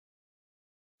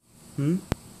Hmm?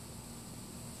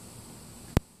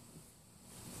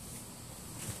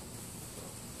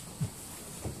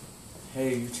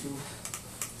 Hey YouTube,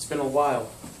 it's been a while.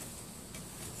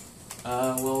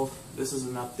 Well, this is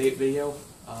an update video.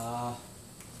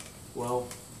 Well,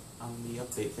 on the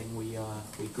update thing, we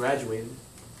graduated,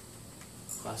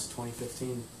 class of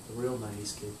 2015, the real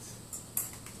 90s kids.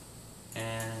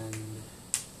 And,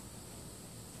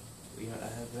 I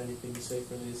have anything to say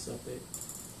for this update?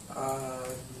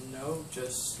 No,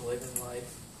 just living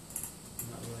life.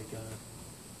 Not like,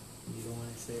 you don't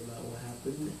want to say about what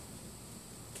happened?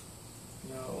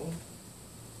 No.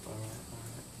 Alright.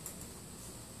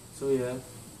 So yeah,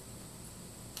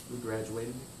 we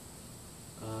graduated.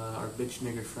 Our bitch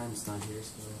nigger friend's not here,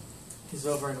 so... He's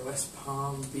over in West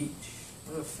Palm Beach.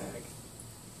 What a fag.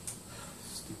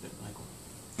 Stupid Michael.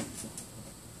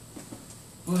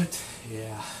 But,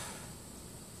 yeah.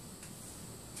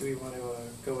 Do we want to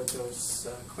go with those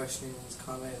questions,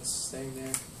 comments, staying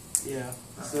there? Yeah.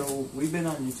 So, we've been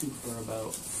on YouTube for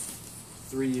about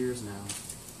 3 years now.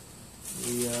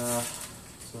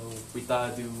 So we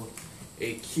thought I'd do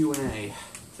a Q&A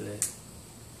today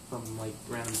from like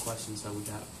random questions that we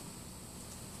got.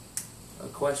 A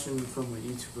question from a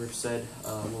YouTuber said,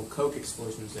 will Coke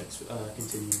explosions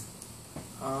continue?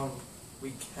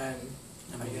 We can,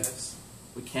 I guess.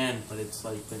 We can, but it's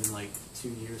like been like 2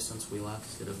 years since we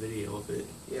last did a video of it.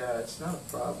 Yeah, it's not a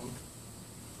problem.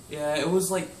 Yeah, it was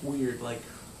like weird, like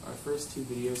our first 2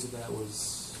 videos of that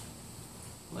was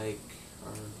like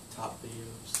our top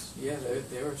videos. Yeah,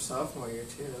 they were sophomore year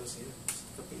too, those years,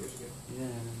 a couple years ago. Yeah,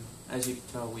 and as you can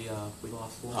tell, we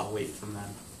lost a lot of weight from that.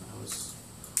 I was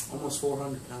almost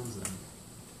 400 pounds then.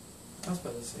 That was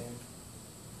about the same.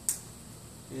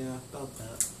 Yeah, about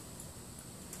that.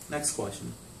 Next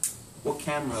question. What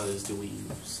cameras do we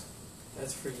use?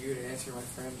 That's for you to answer, my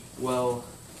friend. Well,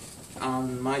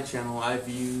 on my channel, I've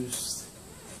used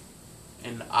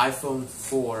an iPhone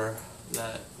 4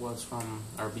 that was from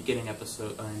our beginning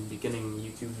episode, beginning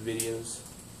YouTube videos.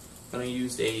 Then I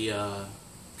used a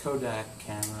Kodak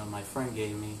camera my friend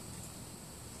gave me.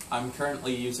 I'm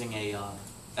currently using a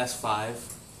S5,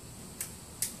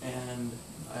 and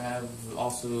I have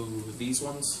also these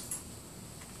ones.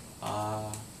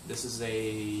 This is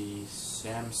a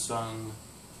Samsung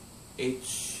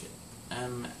HMX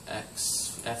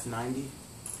F90,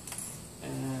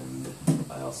 and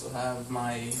I also have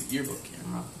my yearbook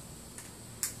camera,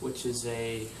 which is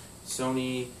a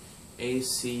Sony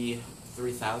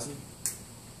AC3000,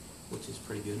 which is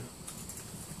pretty good.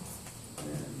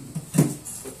 And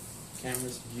what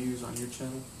cameras do you use on your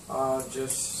channel?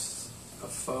 Just a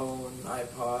phone,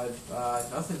 iPod,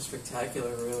 nothing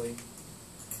spectacular really.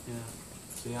 Yeah.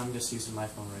 See, I'm just using my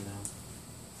phone right now.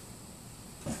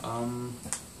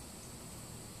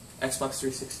 Xbox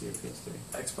 360 or PS3?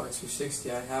 Xbox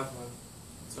 360, I have one.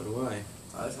 So do I.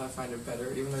 I find it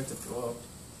better, even though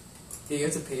you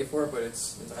have to pay for it, but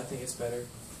I think it's better.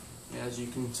 Yeah, as you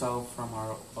can tell from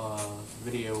our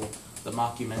video, the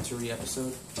mockumentary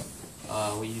episode,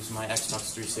 we use my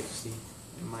Xbox 360.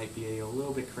 It might be a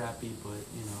little bit crappy, but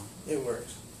you know. It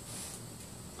works.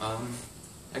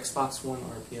 Xbox One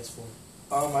or PS4?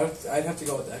 I'd have to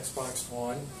go with the Xbox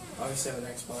One. Obviously, I'm an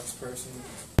Xbox person.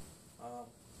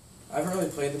 I haven't really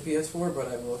played the PS4, but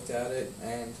I've looked at it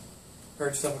and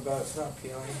heard stuff about it. It's not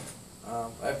appealing.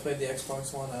 I've played the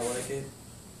Xbox One. I like it.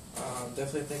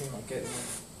 Definitely thinking about getting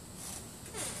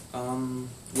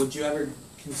it. Would you ever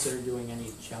consider doing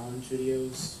any challenge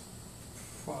videos?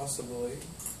 Possibly.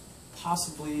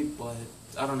 Possibly, but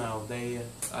I don't know.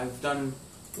 I've done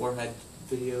Warhead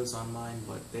videos on mine,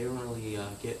 but they don't really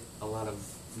get a lot of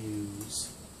views.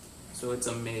 So it's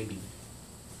a maybe.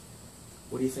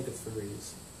 What do you think of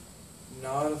furries?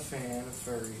 Not a fan of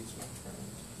furries, my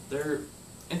friend. They're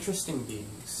interesting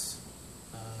beings.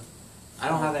 I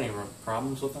don't have any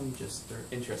problems with them, just they're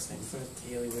interesting.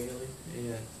 Daily wiggly.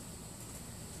 Yeah.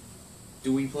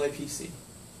 Do we play PC?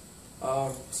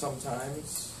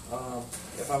 Sometimes.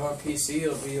 If I'm on PC,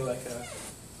 it'll be like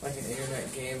an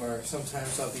internet game, or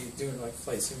sometimes I'll be doing like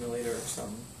Flight Simulator or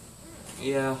something.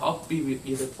 Yeah, I'll be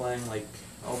either playing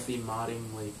I'll be modding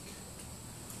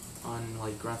on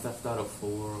Grand Theft Auto 4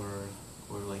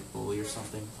 or like Bully or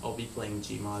something. I'll be playing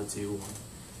Gmod too.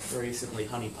 Or recently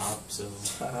Honey Pop, so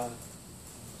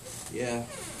yeah.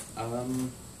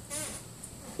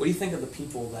 What do you think of the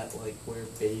people that wear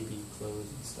baby clothes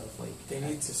and stuff They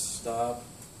need to stop.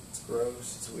 It's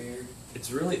gross. It's weird.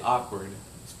 It's really awkward,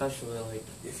 especially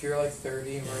if you're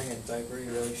 30 and wearing a diaper,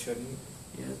 you really shouldn't.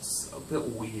 Yeah, it's a bit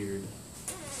weird.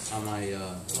 On my you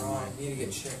need to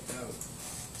get checked out.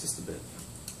 Just a bit.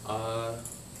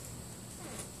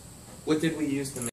 What did we use to make